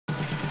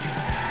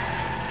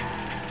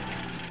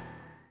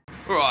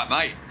Right,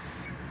 mate.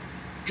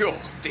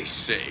 God, this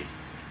city.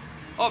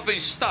 I've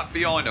been stuck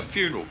behind a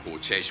funeral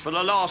cortege for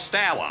the last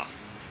hour.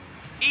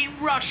 In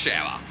rush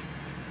hour.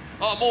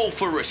 I'm all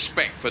for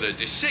respect for the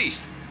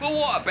deceased, but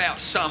what about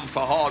some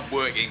for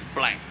hard-working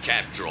black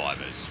cab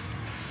drivers?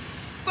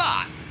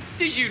 But,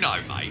 did you know,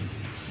 mate,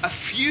 a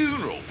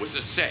funeral was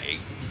the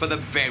setting for the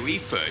very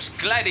first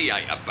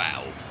gladiator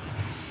battle.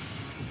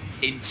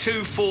 In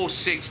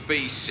 246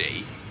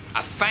 BC,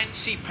 a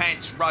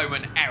fancy-pants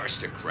Roman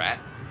aristocrat,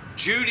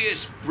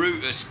 Julius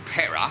Brutus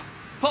Pera,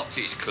 popped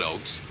his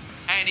clogs,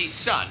 and his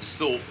sons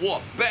thought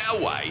what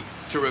better way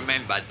to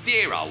remember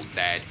dear old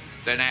dad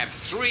than have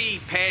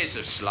 3 pairs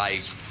of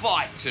slaves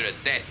fight to the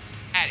death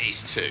at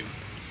his tomb.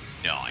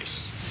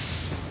 Nice.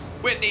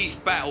 When these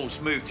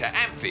battles moved to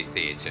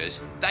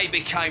amphitheatres, they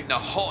became the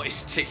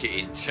hottest ticket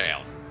in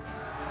town.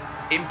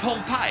 In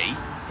Pompeii,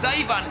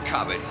 they've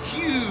uncovered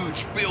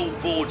huge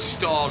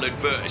billboard-style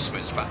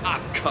advertisements for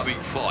upcoming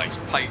fights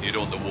painted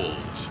on the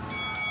walls.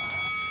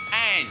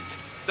 And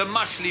the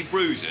muscly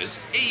bruisers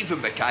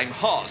even became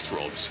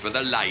heartthrobs for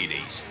the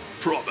ladies.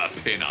 Proper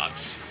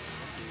pin-ups.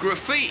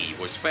 Graffiti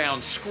was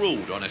found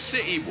scrawled on a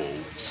city wall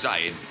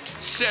saying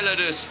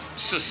Celidus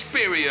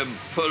Suspirium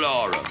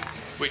Polarum,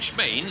 which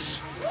means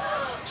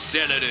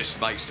Celidus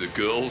makes the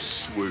girls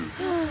swoon.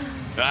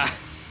 Ah,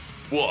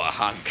 what a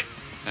hunk.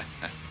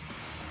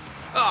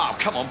 Oh,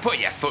 come on, put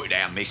your foot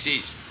down,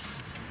 missus.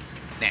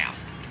 Now,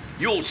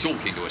 you're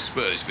talking to a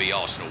Spurs v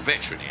Arsenal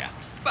veteran here,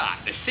 but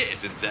the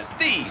citizens at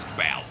these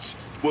bouts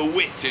were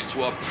whipped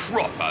into a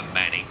proper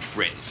manic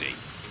frenzy.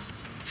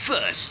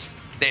 First,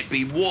 there'd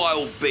be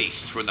wild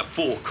beasts from the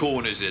 4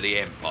 corners of the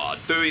empire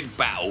doing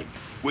battle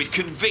with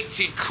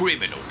convicted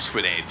criminals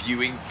for their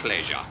viewing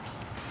pleasure.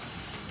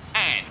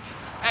 And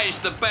as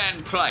the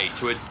band played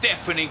to a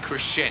deafening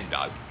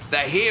crescendo, the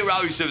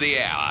heroes of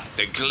the hour,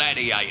 the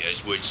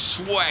gladiators, would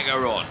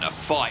swagger on to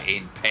fight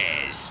in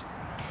pairs.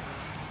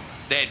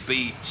 There'd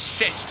be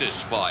cestus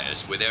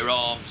fighters with their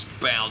arms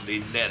bound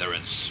in leather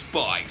and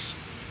spikes,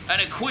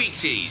 and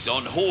equites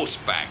on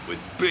horseback with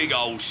big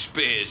old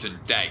spears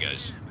and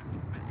daggers.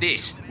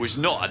 This was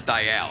not a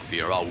day out for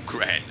your old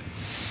gran.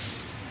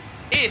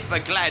 If a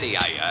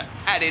gladiator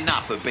had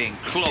enough of being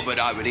clobbered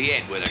over the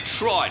head with a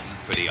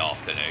trident for the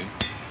afternoon,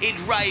 he'd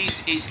raise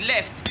his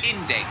left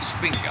index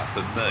finger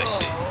for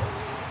mercy.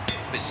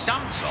 But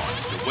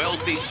sometimes the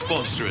wealthy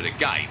sponsor of the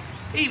game,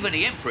 even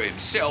the emperor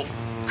himself,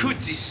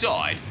 could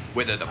decide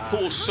whether the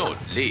poor sod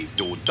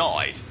lived or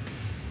died.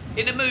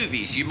 In the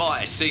movies, you might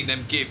have seen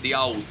them give the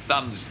old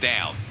thumbs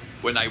down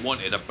when they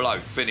wanted a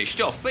bloke finished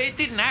off, but it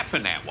didn't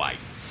happen that way.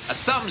 A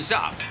thumbs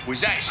up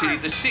was actually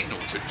the signal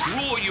to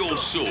draw your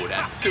sword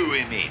and do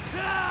him in.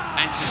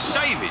 And to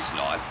save his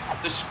life,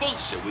 the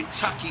sponsor would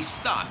tuck his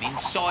thumb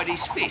inside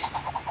his fist,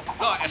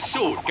 like a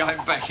sword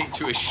going back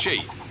into a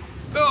sheath.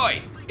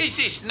 Oi, is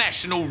this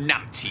National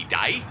Numpty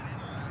Day?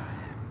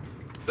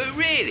 But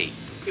really,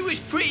 it was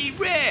pretty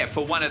rare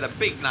for one of the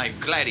big-name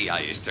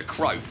gladiators to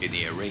croak in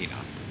the arena.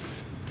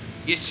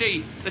 You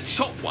see, the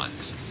top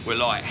ones were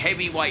like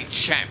heavyweight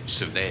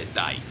champs of their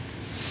day.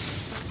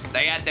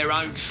 They had their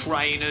own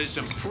trainers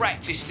and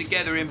practiced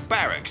together in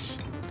barracks,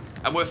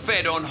 and were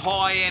fed on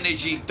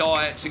high-energy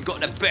diets and got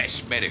the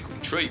best medical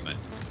treatment.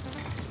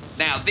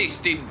 Now, this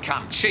didn't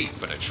come cheap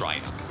for the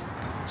trainer,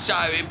 so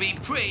it'd be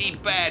pretty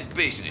bad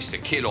business to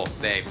kill off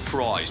their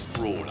prize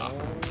brawler.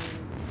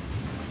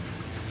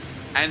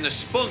 And the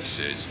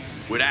sponsors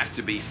would have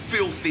to be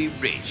filthy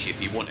rich if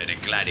he wanted a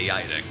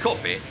gladiator to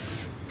cop it,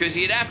 because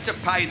he'd have to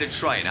pay the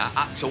trainer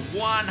up to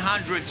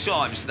 100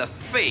 times the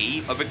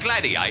fee of a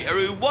gladiator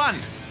who won.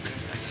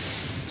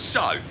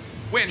 So,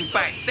 when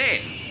back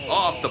then,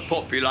 half the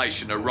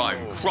population of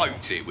Rome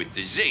croaked it with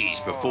disease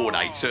before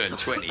they turned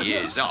 20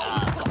 years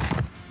old,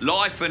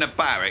 life in a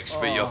barracks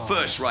for your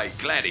first-rate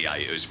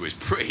gladiators was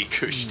pretty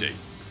cushy.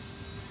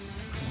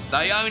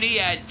 They only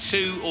had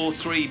 2 or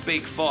 3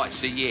 big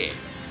fights a year,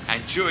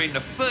 and during the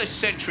 1st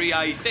century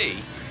AD,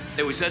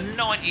 there was a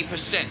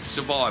 90%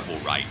 survival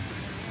rate.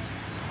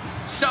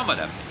 Some of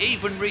them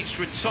even reached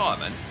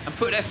retirement and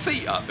put their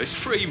feet up as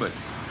freemen.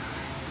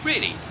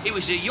 Really, it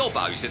was the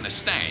yobbos in the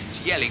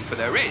stands yelling for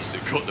their heads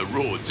that got the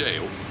raw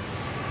deal.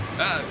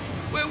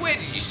 Where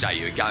did you say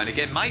you were going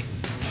again, mate?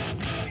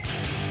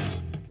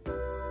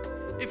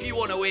 If you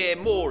want to hear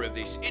more of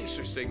this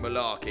interesting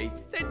malarkey,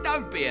 then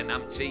don't be a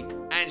numpty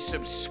and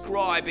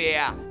subscribe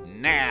here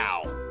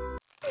now.